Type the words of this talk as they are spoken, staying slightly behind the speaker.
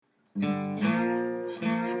I'm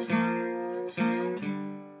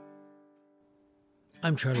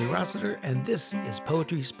Charlie Rossiter, and this is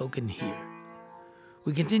Poetry Spoken Here.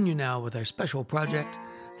 We continue now with our special project,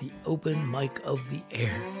 the Open Mic of the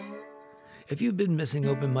Air. If you've been missing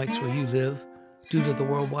open mics where you live due to the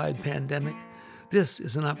worldwide pandemic, this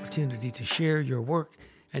is an opportunity to share your work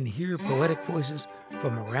and hear poetic voices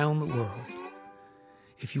from around the world.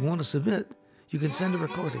 If you want to submit, you can send a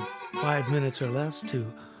recording, 5 minutes or less, to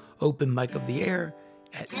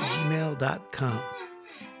openmicoftheair@gmail.com.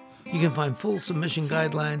 You can find full submission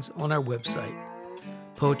guidelines on our website,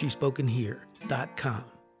 poetryspokenhere.com.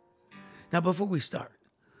 Now, before we start,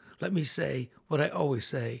 let me say what I always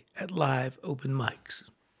say at live open mics.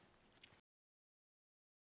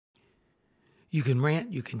 You can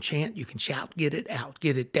rant, you can chant, you can shout, get it out,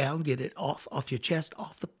 get it down, get it off your chest,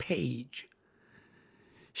 off the page.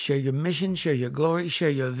 Share your mission, share your glory,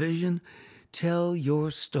 share your vision, tell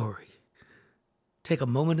your story. Take a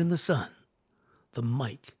moment in the sun. The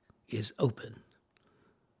mic is open.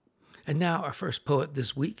 And now our first poet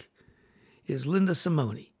this week is Linda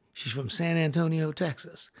Simone. She's from San Antonio,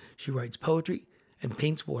 Texas. She writes poetry and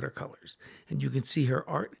paints watercolors. And you can see her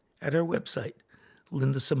art at her website,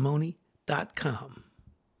 lindasimone.com.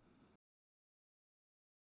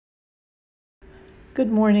 Good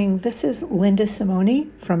morning. This is Linda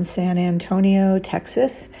Simone from San Antonio,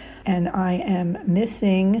 Texas, and I am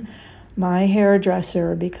missing my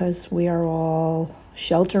hairdresser because we are all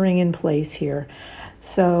sheltering in place here.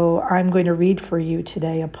 So I'm going to read for you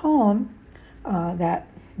today a poem that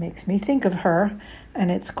makes me think of her,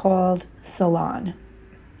 and it's called Salon.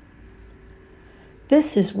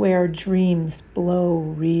 This is where dreams blow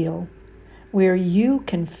real, where you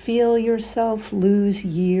can feel yourself lose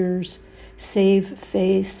years, save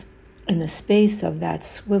face in the space of that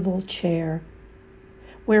swivel chair,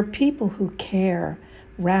 where people who care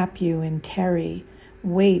wrap you in terry,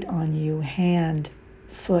 wait on you hand,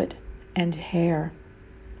 foot, and hair.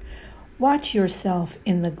 Watch yourself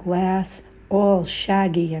in the glass, all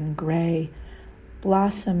shaggy and gray,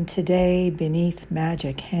 blossom today beneath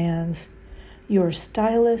magic hands. Your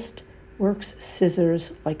stylist works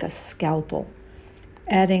scissors like a scalpel,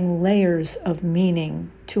 adding layers of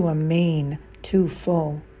meaning to a mane too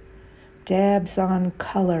full. Dabs on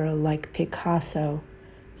color like Picasso,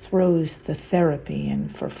 throws the therapy in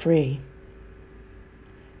for free.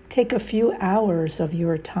 Take a few hours of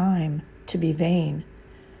your time to be vain.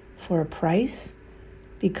 For a price,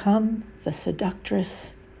 become the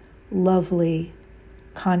seductress, lovely,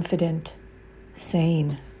 confident,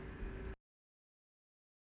 sane.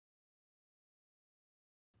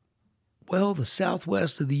 Well, the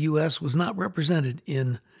southwest of the U.S. was not represented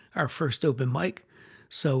in our first open mic,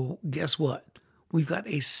 so guess what? We've got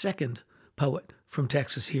a second poet from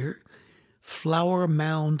Texas here, Flower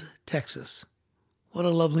Mound, Texas. What a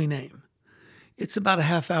lovely name. It's about a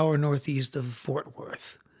half hour northeast of Fort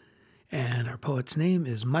Worth. And our poet's name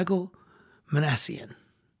is Michael Manassian.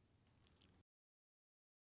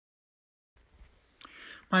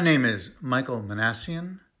 My name is Michael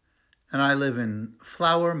Manassian, and I live in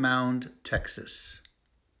Flower Mound, Texas.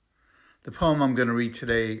 The poem I'm going to read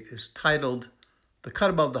today is titled The Cut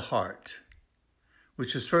Above the Heart,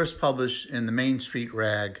 which was first published in the Main Street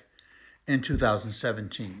Rag in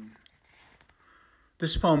 2017.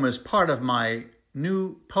 This poem is part of my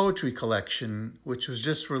new poetry collection, which was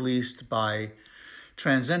just released by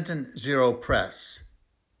Transcendent Zero Press,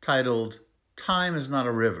 titled Time is Not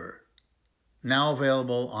a River, now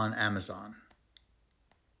available on Amazon.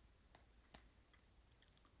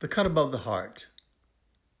 The Cut Above the Heart.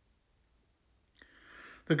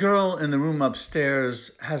 The girl in the room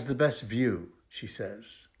upstairs has the best view, she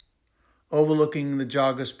says, overlooking the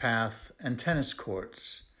jogger's path and tennis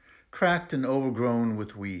courts, cracked and overgrown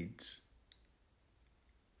with weeds.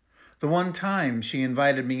 The one time she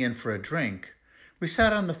invited me in for a drink, we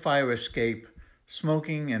sat on the fire escape,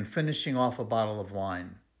 smoking and finishing off a bottle of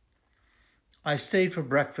wine. I stayed for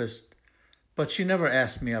breakfast, but she never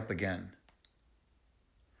asked me up again.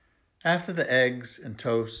 After the eggs and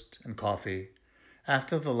toast and coffee,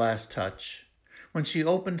 after the last touch, when she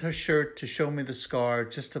opened her shirt to show me the scar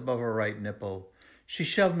just above her right nipple, she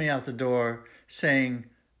shoved me out the door, saying,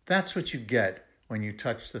 "That's what you get when you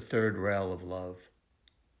touch the third rail of love."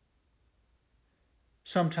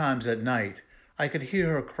 Sometimes at night, I could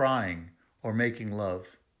hear her crying or making love.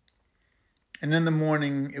 And in the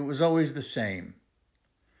morning, it was always the same.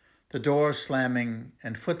 The door slamming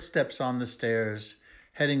and footsteps on the stairs,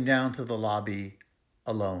 heading down to the lobby,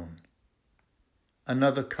 alone.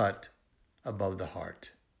 Another cut above the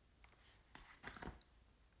heart.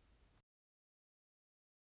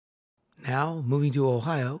 Now, moving to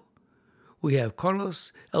Ohio, we have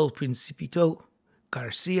Carlos El Principito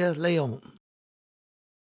Garcia Leon.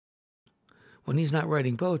 When he's not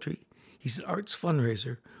writing poetry, he's an arts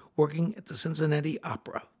fundraiser working at the Cincinnati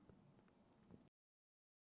Opera.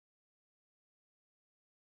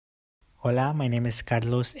 Hola, my name is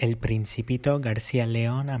Carlos El Principito Garcia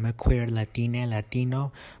Leon. I'm a queer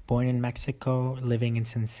Latino, born in Mexico, living in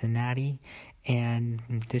Cincinnati. And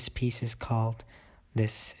this piece is called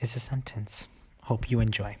This is a Sentence. Hope you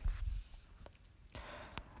enjoy.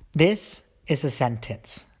 This is a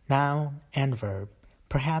sentence, noun and verb.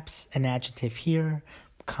 Perhaps an adjective here,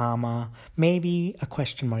 comma, maybe a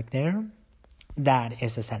question mark there. That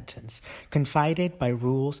is a sentence. Confided by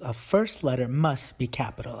rules of first letter must be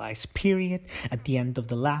capitalized, period, at the end of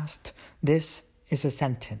the last. This is a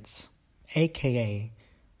sentence, aka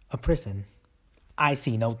a prison. I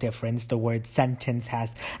see no difference. The word sentence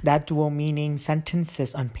has that dual meaning.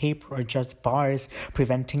 Sentences on paper are just bars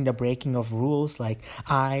preventing the breaking of rules like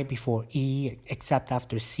I before E except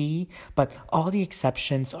after C. But all the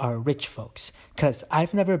exceptions are rich folks. Because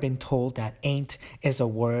I've never been told that ain't is a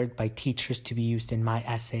word by teachers to be used in my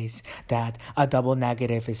essays, that a double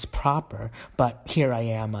negative is proper. But here I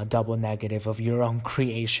am, a double negative of your own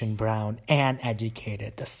creation, brown and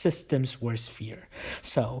educated, the system's worst fear.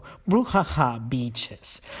 So, brouhaha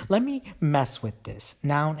beaches. Let me mess with this.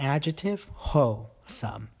 Noun adjective,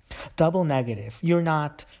 wholesome. Double negative, you're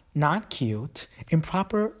not cute.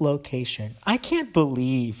 Improper location. I can't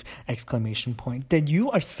believe, exclamation point, that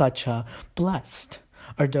you are such a blessed.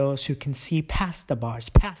 Are those who can see past the bars,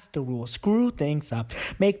 past the rules, screw things up,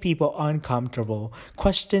 make people uncomfortable,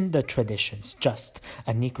 question the traditions, just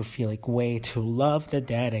a necrophilic way to love the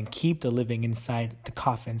dead and keep the living inside the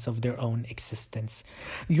coffins of their own existence.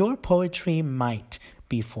 Your poetry might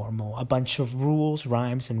be formal, a bunch of rules,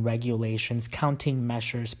 rhymes, and regulations, counting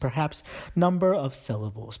measures, perhaps number of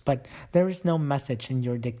syllables, but there is no message in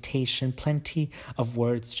your dictation, plenty of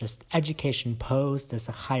words, just education posed as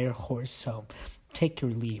a higher horse, so take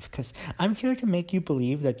your leave, because I'm here to make you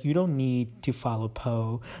believe that you don't need to follow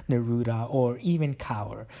Poe, Neruda, or even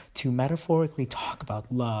Kaur to metaphorically talk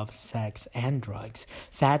about love, sex, and drugs,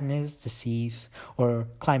 sadness, disease, or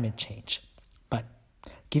climate change. But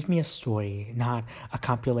give me a story, not a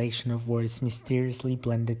compilation of words mysteriously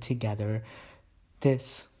blended together.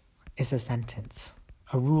 This is a sentence.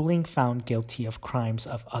 A ruling found guilty of crimes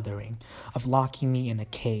of othering, of locking me in a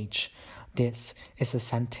cage. This is a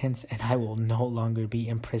sentence, and I will no longer be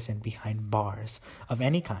imprisoned behind bars of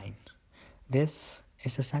any kind. This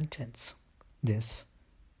is a sentence. This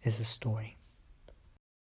is a story.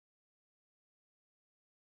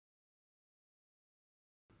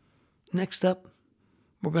 Next up,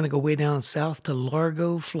 we're going to go way down south to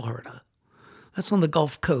Largo, Florida. That's on the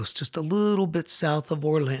Gulf Coast, just a little bit south of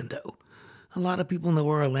Orlando. A lot of people know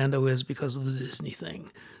where Orlando is because of the Disney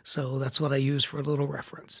thing, so that's what I use for a little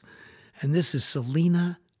reference. And this is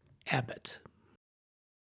Selena Abbott.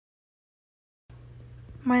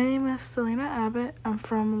 My name is Selena Abbott. I'm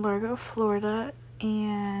from Largo, Florida,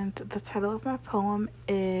 and the title of my poem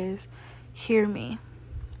is Hear Me.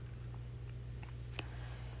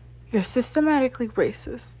 You're systematically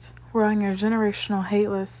racist. We're on your generational hate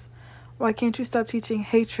list. Why can't you stop teaching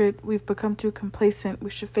hatred? We've become too complacent.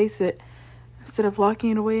 We should face it. Instead of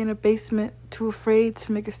locking it away in a basement, too afraid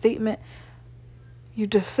to make a statement, you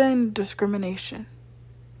defend discrimination.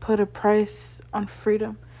 Put a price on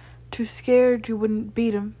freedom. Too scared you wouldn't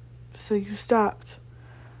beat him, so you stopped.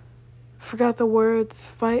 Forgot the words,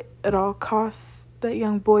 fight at all costs. That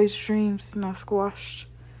young boy's dreams now squashed.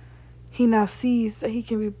 He now sees that he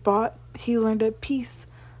can be bought. He learned at peace,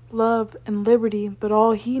 love, and liberty, but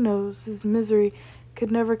all he knows is misery.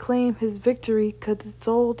 Could never claim his victory 'cause it's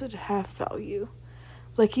old at half value.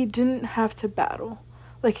 Like he didn't have to battle.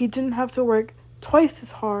 Like he didn't have to work twice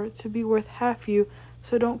as hard to be worth half you.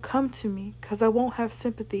 So don't come to me, 'cause I won't have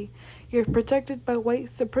sympathy. You're protected by white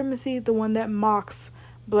supremacy, the one that mocks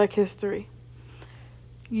Black history.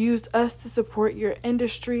 You used us to support your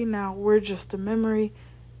industry, now we're just a memory,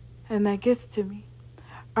 and that gets to me.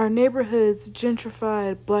 Our neighborhoods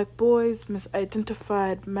gentrified, Black boys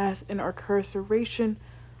misidentified, mass incarceration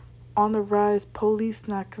on the rise, police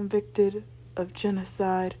not convicted of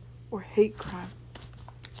genocide or hate crime.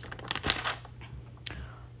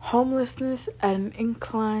 Homelessness at an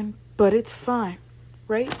incline, but it's fine,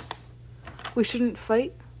 right? We shouldn't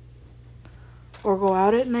fight or go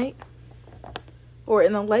out at night or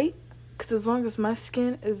in the light, 'cause as long as my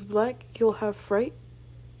skin is black, you'll have fright.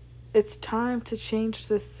 It's time to change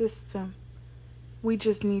the system. We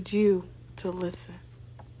just need you to listen.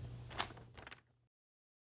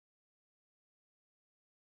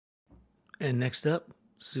 And next up,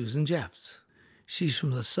 Susan Jeffs. She's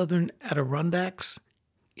from the southern Adirondacks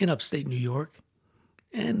in upstate New York,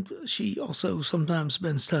 and she also sometimes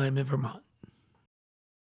spends time in Vermont.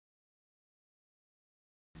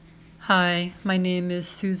 Hi, my name is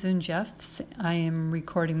Susan Jeffs. I am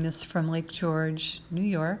recording this from Lake George, New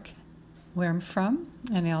York, where I'm from,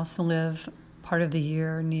 and I also live part of the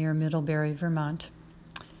year near Middlebury, Vermont.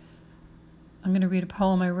 I'm going to read a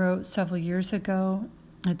poem I wrote several years ago.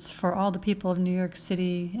 It's for all the people of New York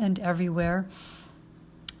City and everywhere,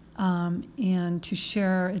 and to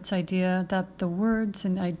share its idea that the words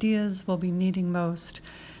and ideas we'll be needing most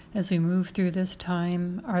as we move through this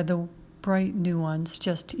time are the bright new ones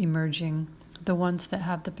just emerging, the ones that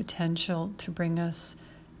have the potential to bring us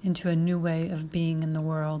into a new way of being in the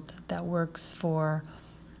world that works for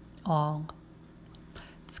all.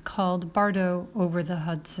 It's called Bardo over the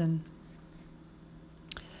Hudson.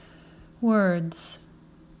 Words,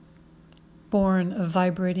 born of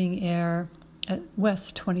vibrating air at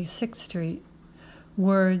West 26th Street.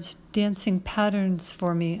 Words dancing patterns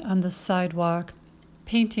for me on the sidewalk,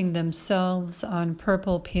 painting themselves on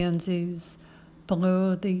purple pansies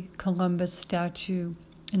below the Columbus statue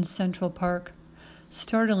in Central Park,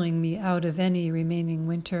 startling me out of any remaining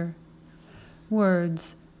winter.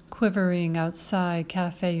 Words quivering outside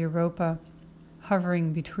Cafe Europa,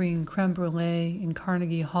 hovering between Creme Brulee and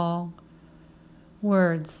Carnegie Hall.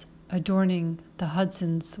 Words adorning the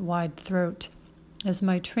Hudson's wide throat as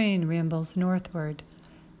my train rambles northward.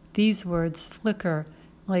 These words flicker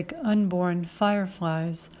like unborn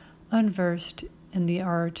fireflies, unversed in the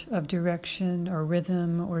art of direction or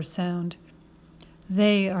rhythm or sound.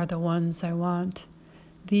 They are the ones I want,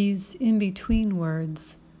 these in-between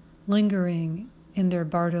words, lingering in their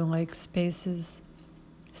Bardo-like spaces,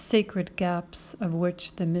 sacred gaps of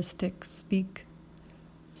which the mystics speak.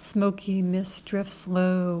 Smoky mist drifts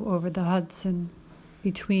low over the Hudson,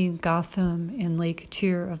 between Gotham and Lake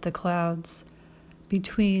Cheer of the clouds,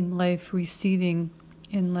 between life receiving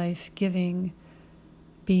and life giving,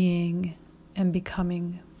 being and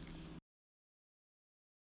becoming.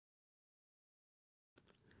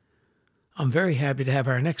 I'm very happy to have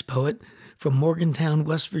our next poet from Morgantown,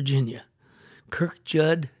 West Virginia. Kirk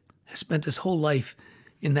Judd has spent his whole life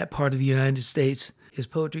in that part of the United States. His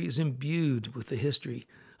poetry is imbued with the history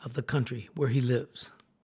of the country where he lives.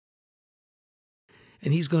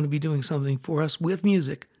 And he's going to be doing something for us with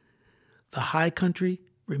music. The High Country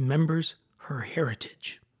remembers her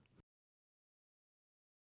heritage.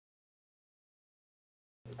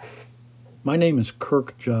 My name is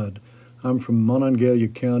Kirk Judd. I'm from Monongalia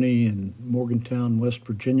County in Morgantown, West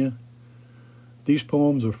Virginia. These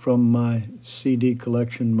poems are from my CD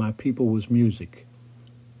collection, My People Was Music.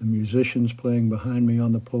 The musicians playing behind me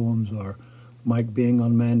on the poems are Mike Bing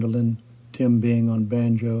on mandolin, Tim Bing on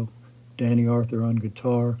banjo, Danny Arthur on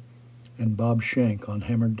guitar, and Bob Shank on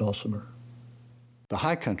hammered dulcimer. The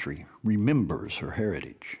High Country remembers her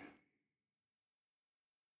heritage.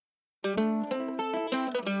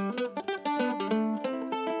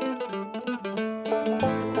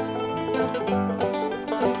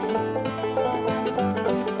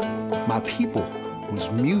 My people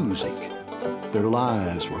was music. Their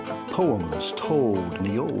lives were poems told in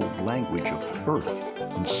the old language of earth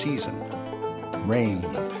and season, rain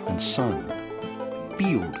and sun,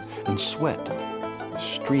 field and sweat,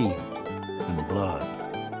 stream and blood.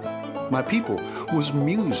 My people was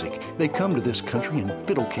music. They come to this country in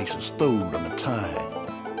fiddle cases throwed on the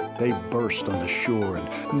tide. They burst on the shore,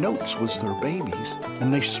 and notes was their babies,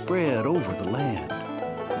 and they spread over the land,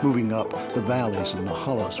 moving up the valleys and the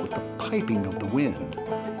hollows with the piping of the wind,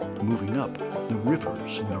 moving up the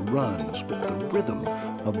rivers and the runs with the rhythm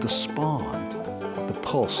of the spawn, the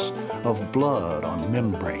pulse of blood on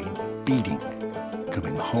membrane beating,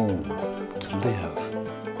 coming home to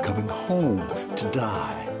live, coming home to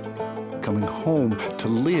die, coming home to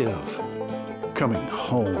live, coming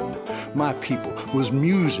home. My people was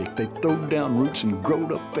music. They throwed down roots and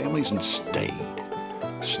growed up families and stayed.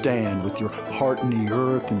 Stand with your heart in the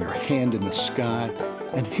earth and your hand in the sky,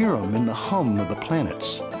 and hear 'em in the hum of the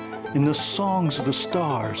planets, in the songs of the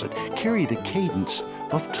stars that carry the cadence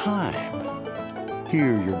of time.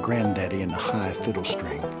 Hear your granddaddy in the high fiddle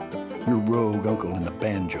string, your rogue uncle in the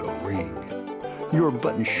banjo ring, your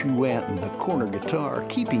button shoe aunt in the corner guitar,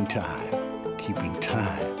 keeping time, keeping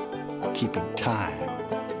time, keeping time.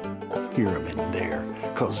 Hear 'em in there,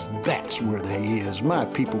 'cause that's where they is. My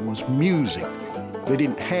people was music. They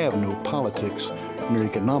didn't have no politics nor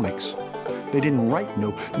economics. They didn't write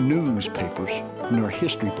no newspapers nor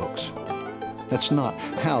history books. That's not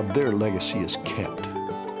how their legacy is kept.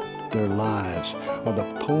 Their lives are the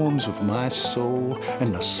poems of my soul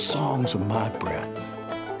and the songs of my breath.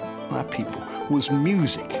 My people was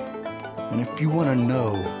music. And if you want to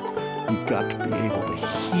know, you've got to be able to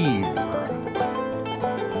hear.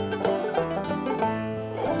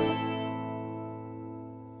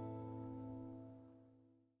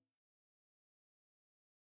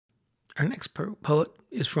 Our next poet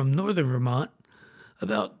is from northern Vermont,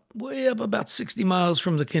 way up about 60 miles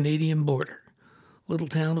from the Canadian border, little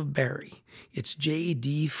town of Barrie. It's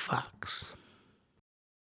J.D. Fox.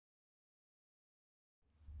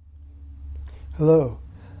 Hello,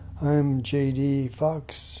 I'm J.D.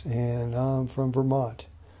 Fox, and I'm from Vermont.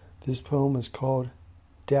 This poem is called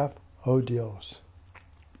Daffodils.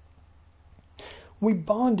 We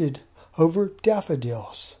bonded over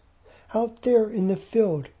daffodils, out there in the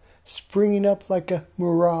field, springing up like a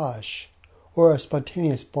mirage or a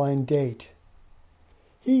spontaneous blind date.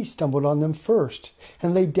 He stumbled on them first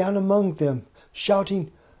and lay down among them,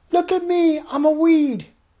 shouting, "Look at me, I'm a weed!"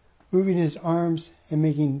 moving his arms and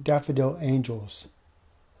making daffodil angels.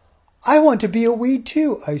 "I want to be a weed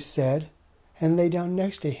too," I said, and lay down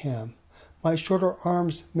next to him, my shorter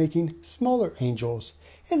arms making smaller angels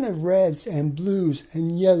in the reds and blues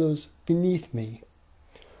and yellows beneath me.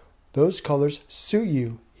 "Those colors suit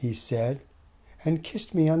you," he said, and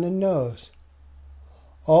kissed me on the nose.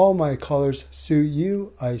 "All my colors suit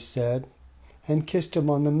you," I said, and kissed him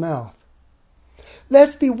on the mouth.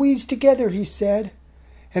 "Let's be weeds together," he said,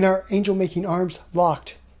 and our angel-making arms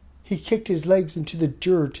locked. He kicked his legs into the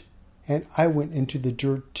dirt, and I went into the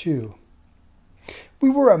dirt too. We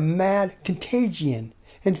were a mad contagion,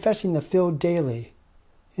 infesting the field daily,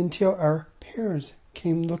 until our parents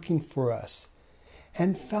came looking for us,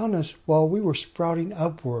 and found us while we were sprouting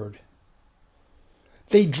upward.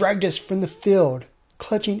 They dragged us from the field,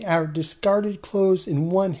 clutching our discarded clothes in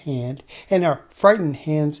one hand and our frightened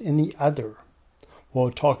hands in the other.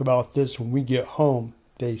 "We'll talk about this when we get home,"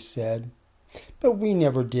 they said. But we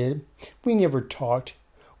never did. We never talked.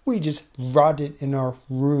 We just rotted in our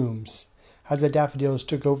rooms as the daffodils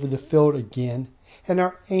took over the field again and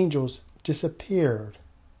our angels disappeared.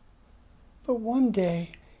 But one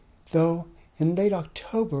day, though, in late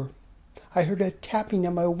October, I heard a tapping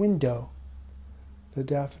at my window. "The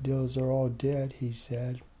daffodils are all dead," he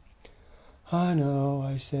said. "I know,"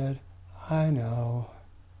 I said. "I know."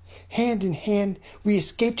 Hand in hand, we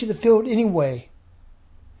escaped to the field anyway.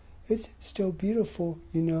 "It's still beautiful,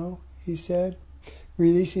 you know," he said,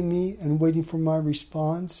 releasing me and waiting for my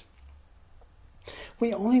response.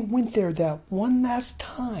 We only went there that one last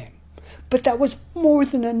time, but that was more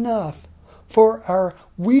than enough for our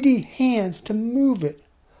weedy hands to move it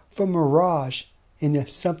from mirage into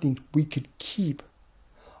something we could keep.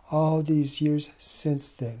 All these years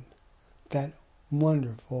since then, that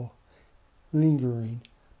wonderful, lingering,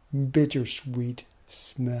 bittersweet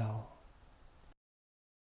smell.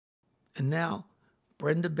 And now,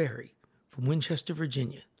 Brenda Berry from Winchester,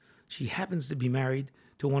 Virginia. She happens to be married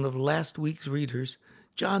to one of last week's readers,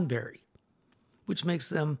 John Berry, which makes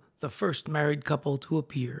them the first married couple to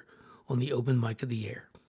appear on the Open Mic of the Air.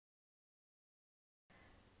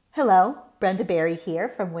 Hello, Brenda Berry here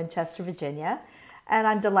from Winchester, Virginia, and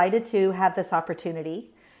I'm delighted to have this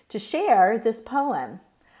opportunity to share this poem.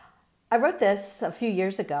 I wrote this a few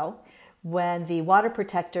years ago when the water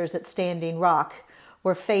protectors at Standing Rock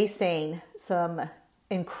were facing some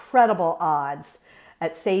incredible odds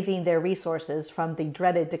at saving their resources from the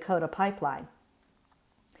dreaded Dakota pipeline.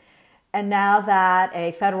 And now that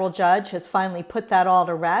a federal judge has finally put that all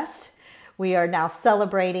to rest, we are now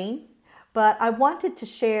celebrating. But I wanted to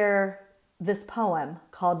share this poem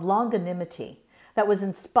called Longanimity that was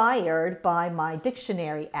inspired by my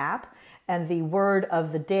dictionary app and the word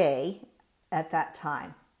of the day at that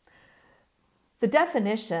time. The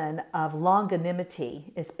definition of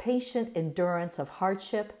longanimity is patient endurance of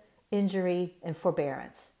hardship, injury, and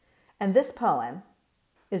forbearance. And this poem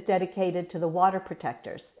is dedicated to the water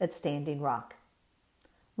protectors at Standing Rock.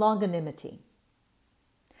 Longanimity.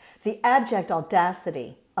 The abject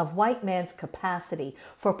audacity of white man's capacity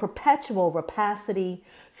for perpetual rapacity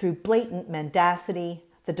through blatant mendacity,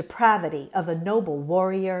 the depravity of the noble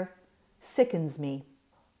warrior, sickens me.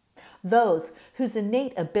 Those whose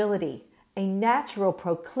innate ability, a natural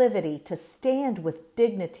proclivity to stand with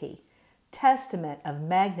dignity, testament of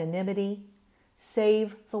magnanimity,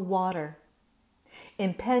 save the water.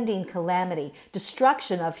 Impending calamity,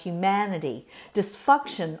 destruction of humanity,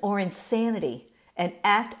 dysfunction or insanity, an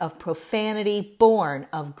act of profanity born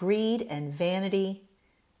of greed and vanity.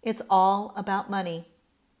 It's all about money.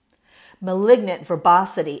 Malignant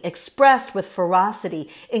verbosity expressed with ferocity,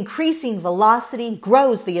 increasing velocity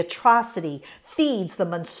grows the atrocity, feeds the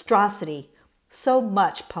monstrosity. So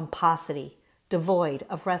much pomposity, devoid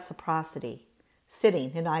of reciprocity,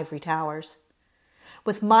 sitting in ivory towers.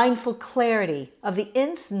 with mindful clarity of the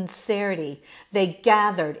insincerity they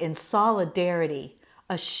gathered in solidarity,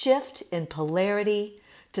 a shift in polarity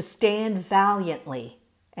to stand valiantly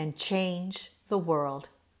and change the world.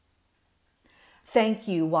 Thank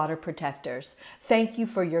you, water protectors. Thank you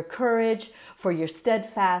for your courage, for your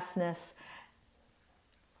steadfastness.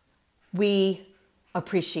 We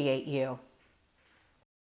appreciate you.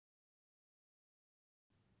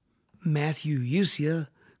 Matthew Usia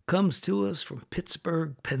comes to us from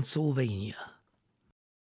Pittsburgh, Pennsylvania.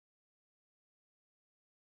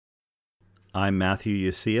 I'm Matthew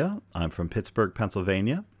Usia. I'm from Pittsburgh,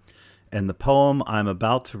 Pennsylvania. And the poem I'm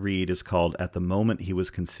about to read is called At the Moment He Was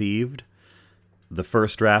Conceived. The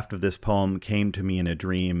first draft of this poem came to me in a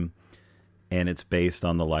dream, and it's based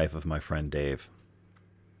on the life of my friend Dave.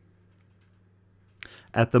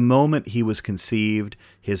 At the moment he was conceived,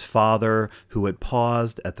 his father, who had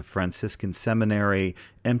paused at the Franciscan seminary,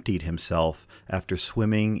 emptied himself after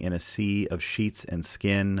swimming in a sea of sheets and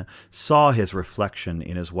skin, saw his reflection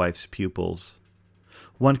in his wife's pupils.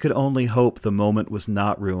 One could only hope the moment was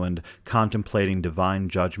not ruined contemplating divine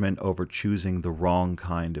judgment over choosing the wrong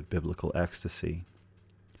kind of biblical ecstasy.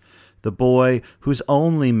 The boy, whose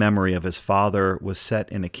only memory of his father was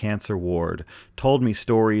set in a cancer ward, told me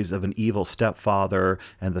stories of an evil stepfather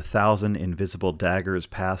and the 1,000 invisible daggers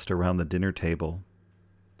passed around the dinner table.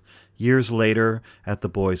 Years later, at the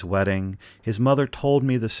boy's wedding, his mother told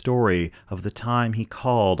me the story of the time he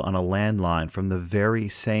called on a landline from the very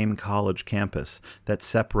same college campus that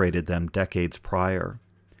separated them decades prior.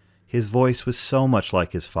 His voice was so much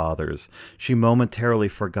like his father's, she momentarily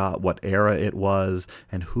forgot what era it was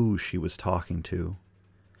and who she was talking to.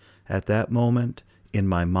 At that moment, in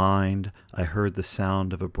my mind, I heard the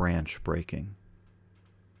sound of a branch breaking.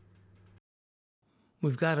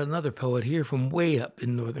 We've got another poet here from way up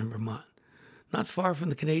in northern Vermont, not far from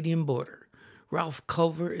the Canadian border. Ralph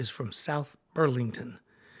Culver is from South Burlington,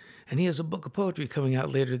 and he has a book of poetry coming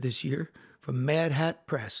out later this year from Mad Hat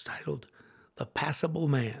Press titled The Passable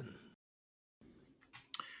Man.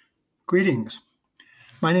 Greetings.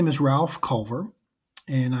 My name is Ralph Culver,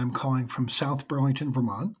 and I'm calling from South Burlington,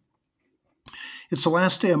 Vermont. It's the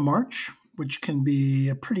last day of March, which can be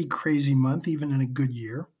a pretty crazy month, even in a good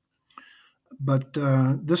year. But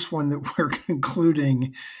this one that we're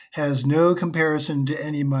concluding has no comparison to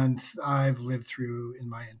any month I've lived through in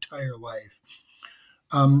my entire life.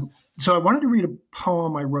 So I wanted to read a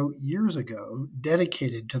poem I wrote years ago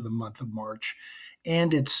dedicated to the month of March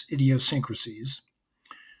and its idiosyncrasies,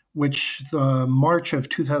 which the March of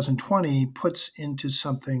 2020 puts into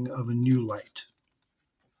something of a new light.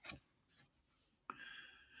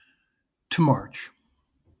 To March.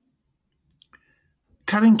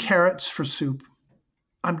 Cutting carrots for soup,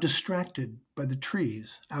 I'm distracted by the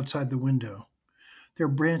trees outside the window, their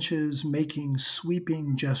branches making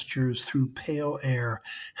sweeping gestures through pale air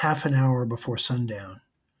half an hour before sundown.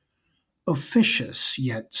 Officious,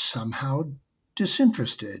 yet somehow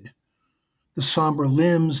disinterested. The somber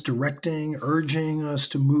limbs directing, urging us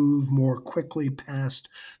to move more quickly past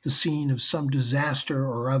the scene of some disaster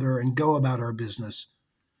or other and go about our business.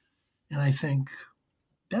 And I think,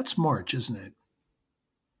 that's March, isn't it?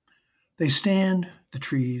 They stand, the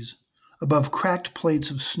trees, above cracked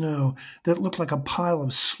plates of snow that look like a pile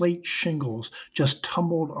of slate shingles just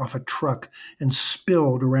tumbled off a truck and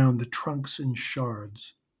spilled around the trunks in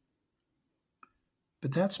shards.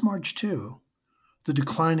 But that's March too. The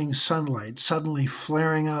declining sunlight suddenly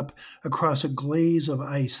flaring up across a glaze of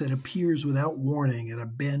ice that appears without warning at a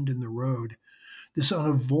bend in the road. This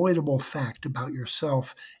unavoidable fact about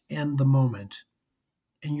yourself and the moment.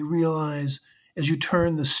 And you realize, as you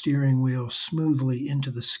turn the steering wheel smoothly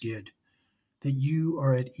into the skid, that you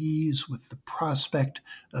are at ease with the prospect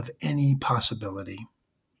of any possibility.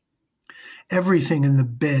 Everything in the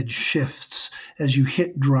bed shifts as you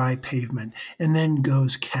hit dry pavement and then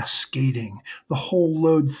goes cascading. The whole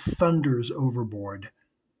load thunders overboard.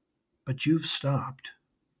 But you've stopped.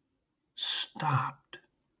 Stopped.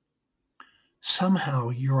 Somehow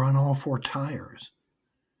you're on all four tires.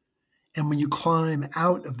 And when you climb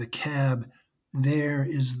out of the cab, there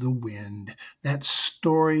is the wind, that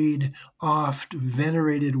storied, oft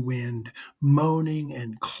venerated wind, moaning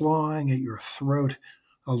and clawing at your throat,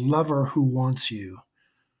 a lover who wants you,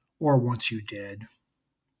 or wants you dead.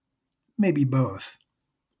 Maybe both.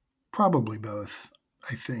 Probably both,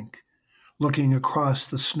 I think, looking across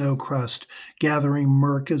the snow crust, gathering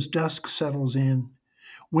murk as dusk settles in.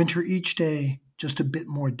 Winter each day just a bit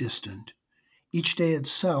more distant. Each day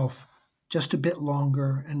itself just a bit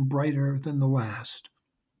longer and brighter than the last.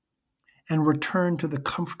 And return to the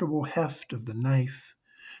comfortable heft of the knife,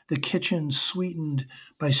 the kitchen sweetened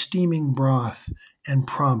by steaming broth and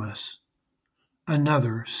promise,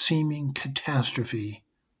 another seeming catastrophe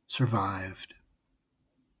survived.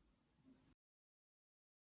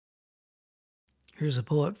 Here's a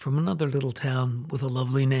poet from another little town with a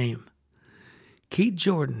lovely name. Kate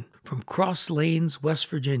Jordan from Cross Lanes, West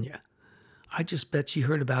Virginia. I just bet she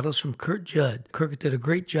heard about us from Kurt Judd. Kurt did a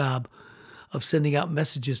great job of sending out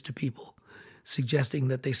messages to people, suggesting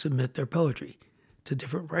that they submit their poetry to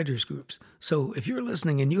different writers groups. So if you're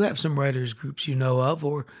listening and you have some writers groups you know of,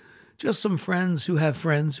 or just some friends who have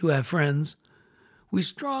friends who have friends, we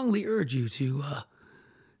strongly urge you to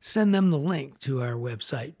send them the link to our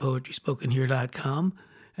website, poetryspokenhere.com,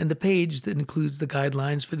 and the page that includes the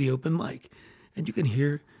guidelines for the open mic. And you can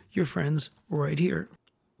hear your friends right here.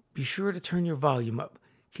 Be sure to turn your volume up.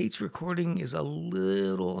 Kate's recording is a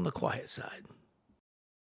little on the quiet side.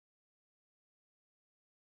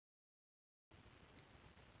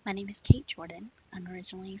 My name is Kate Jordan. I'm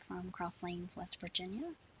originally from Cross Lanes, West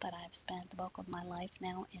Virginia, but I've spent the bulk of my life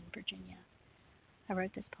now in Virginia. I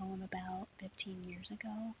wrote this poem about 15 years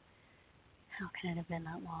ago. How can it have been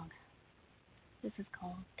that long? This is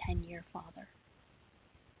called 10-Year Father.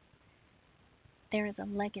 There is a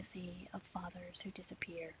legacy of fathers who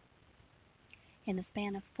disappear. In the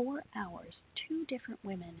span of 4 hours, 2 different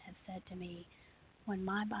women have said to me, when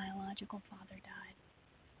my biological father died,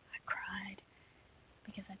 I cried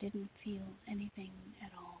because I didn't feel anything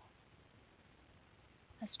at all.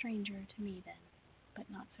 A stranger to me then, but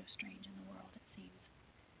not so strange in the world, it seems.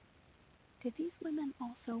 Did these women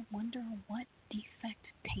also wonder what defect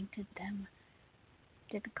tainted them?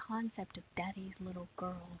 Did the concept of daddy's little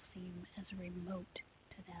girl seem as remote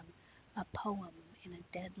to them, a poem in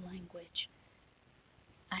a dead language?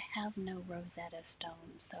 I have no Rosetta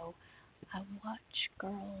Stone, so I watch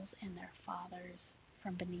girls and their fathers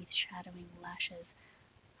from beneath shadowing lashes,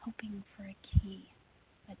 hoping for a key,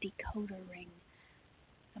 a decoder ring,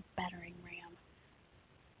 a battering ram.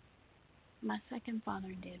 My second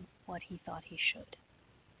father did what he thought he should.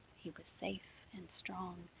 He was safe and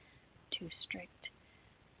strong, too strict,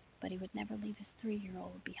 but he would never leave his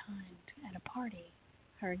 3-year-old behind at a party,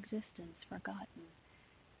 her existence forgotten.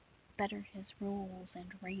 Better his rules and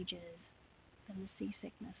rages than the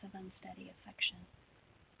seasickness of unsteady affection.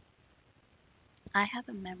 I have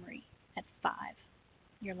a memory at 5,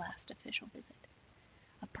 your last official visit.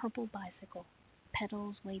 A purple bicycle,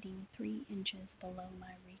 pedals waiting 3 inches below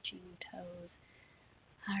my reaching toes.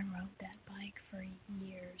 I rode that bike for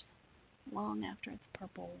years. Long after its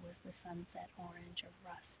purple was the sunset orange of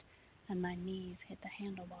rust, and my knees hit the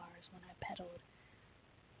handlebars when I pedaled.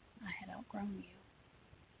 I had outgrown you,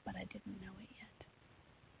 but I didn't know it yet.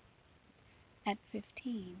 At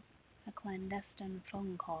 15, a clandestine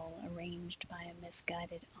phone call arranged by a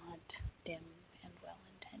misguided aunt, dim and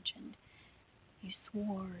well-intentioned. You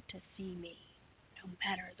swore to see me, no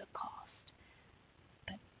matter the cost,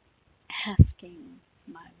 but asking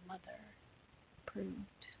my mother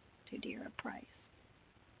proved too dear a price,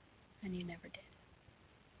 and you never did.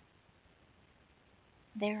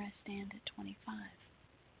 There I stand at 25,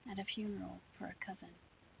 at a funeral for a cousin,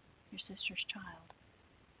 your sister's child.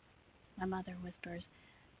 My mother whispers,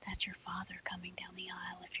 "That's your father coming down the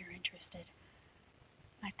aisle if you're interested."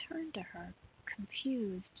 I turn to her,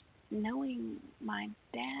 confused, knowing my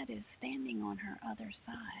dad is standing on her other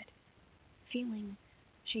side, feeling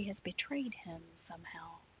she has betrayed him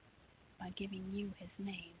somehow by giving you his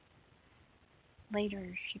name.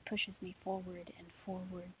 Later, she pushes me forward and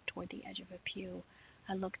forward toward the edge of a pew.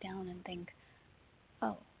 I look down and think,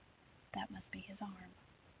 oh, that must be his arm.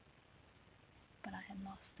 But I had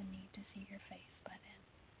lost the need to see your face by then.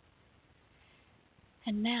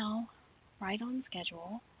 And now, right on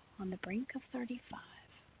schedule, on the brink of 35,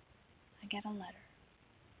 I get a letter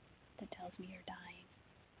that tells me you're dying.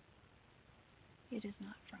 It is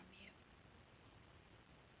not from you.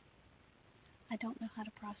 I don't know how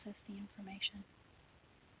to process the information.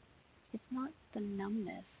 It's not the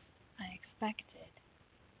numbness I expected,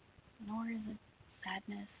 nor is it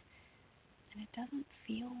sadness, and it doesn't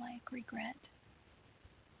feel like regret.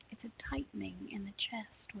 It's a tightening in the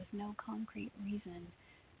chest with no concrete reason.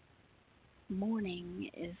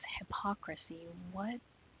 Mourning is hypocrisy. What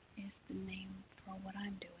is the name for what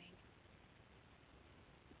I'm doing?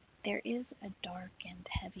 There is a dark and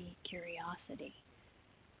heavy curiosity.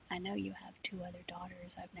 I know you have 2 other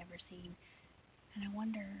daughters I've never seen, and I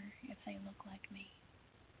wonder if they look like me.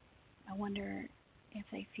 I wonder if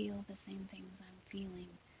they feel the same things I'm feeling,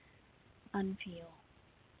 unfeel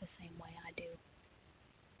the same way I do.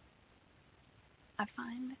 I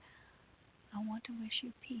find I want to wish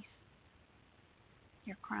you peace.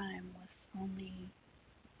 Your crime was only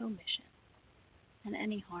omission. and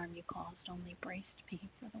any harm you caused only braced me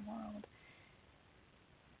for the world.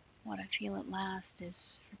 What I feel at last is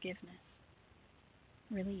forgiveness,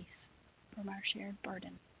 release from our shared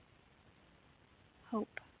burden,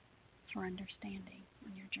 hope for understanding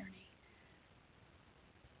on your journey.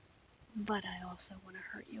 But I also want to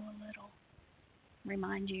hurt you a little,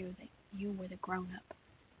 remind you that you were the grown-up,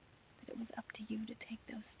 that it was up to you to take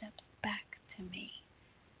those steps back to me.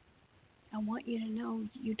 I want you to know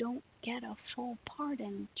you don't get a full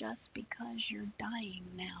pardon just because you're dying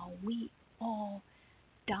now. We all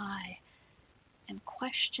die, and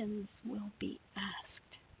questions will be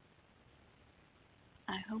asked.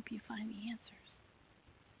 I hope you find the answers.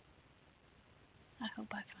 I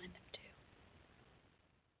hope I find them too.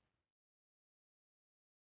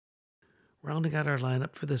 Rounding out our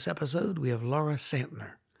lineup for this episode, we have Laura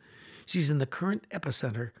Santner. She's in the current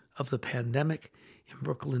epicenter of the pandemic in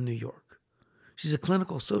Brooklyn, New York. She's a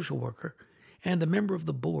clinical social worker and a member of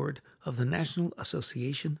the board of the National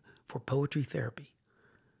Association for Poetry Therapy.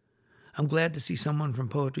 I'm glad to see someone from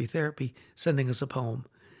Poetry Therapy sending us a poem,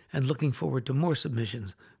 and looking forward to more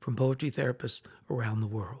submissions from poetry therapists around the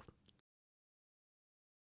world.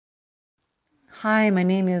 Hi, my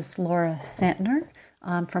name is Laura Santner.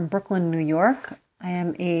 I'm from Brooklyn, New York. I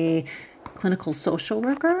am a clinical social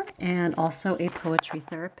worker and also a poetry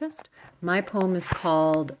therapist. My poem is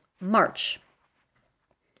called March.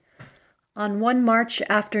 On one March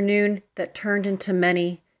afternoon that turned into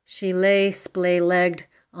many, she lay splay-legged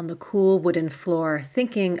on the cool wooden floor,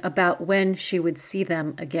 thinking about when she would see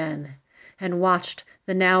them again, and watched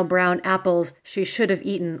the now brown apples she should have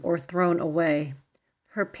eaten or thrown away.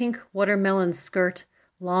 Her pink watermelon skirt,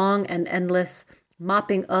 long and endless,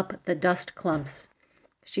 mopping up the dust clumps.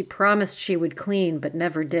 She promised she would clean, but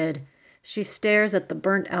never did. She stares at the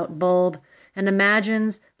burnt-out bulb and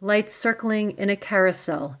imagines lights circling in a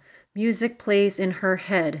carousel. Music plays in her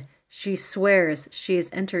head. She swears she is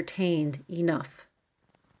entertained enough.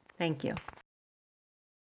 Thank you.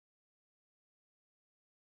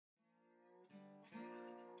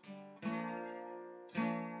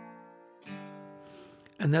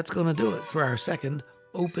 And that's going to do it for our second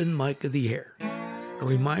Open Mic of the Year. A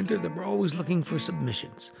reminder that we're always looking for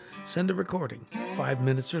submissions. Send a recording, 5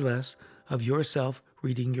 minutes or less, of yourself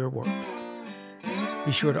reading your work.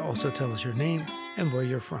 Be sure to also tell us your name and where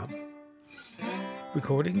you're from.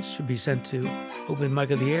 Recordings should be sent to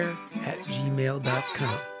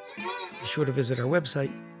openmicoftheair@gmail.com. Be sure to visit our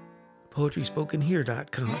website,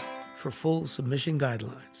 poetryspokenhere.com, for full submission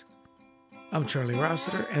guidelines. I'm Charlie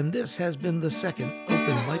Rossiter, and this has been the second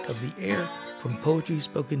Open Mic of the Air from Poetry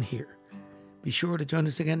Spoken Here. Be sure to join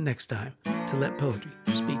us again next time to let poetry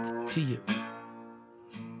speak to you.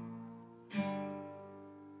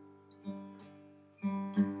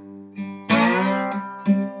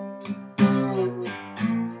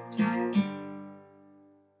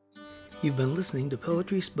 You've been listening to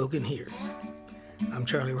Poetry Spoken Here. I'm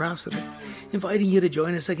Charlie Rossiter, inviting you to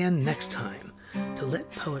join us again next time to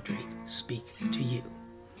let poetry speak to you.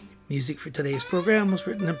 Music for today's program was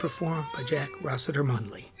written and performed by Jack Rossiter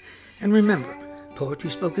Munley. And remember,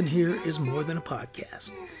 Poetry Spoken Here is more than a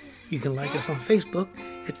podcast. You can like us on Facebook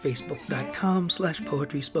at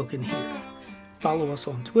facebook.com/poetryspokenhere. Follow us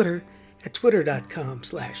on Twitter at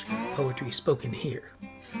twitter.com/poetryspokenhere.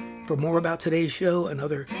 For more about today's show and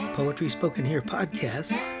other Poetry Spoken Here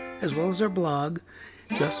podcasts, as well as our blog,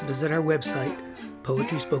 just visit our website,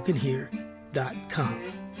 poetryspokenhere.com.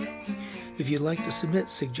 If you'd like to submit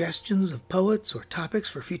suggestions of poets or topics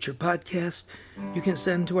for future podcasts, you can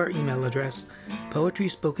send to our email address,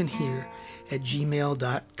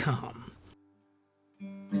 poetryspokenhere@gmail.com.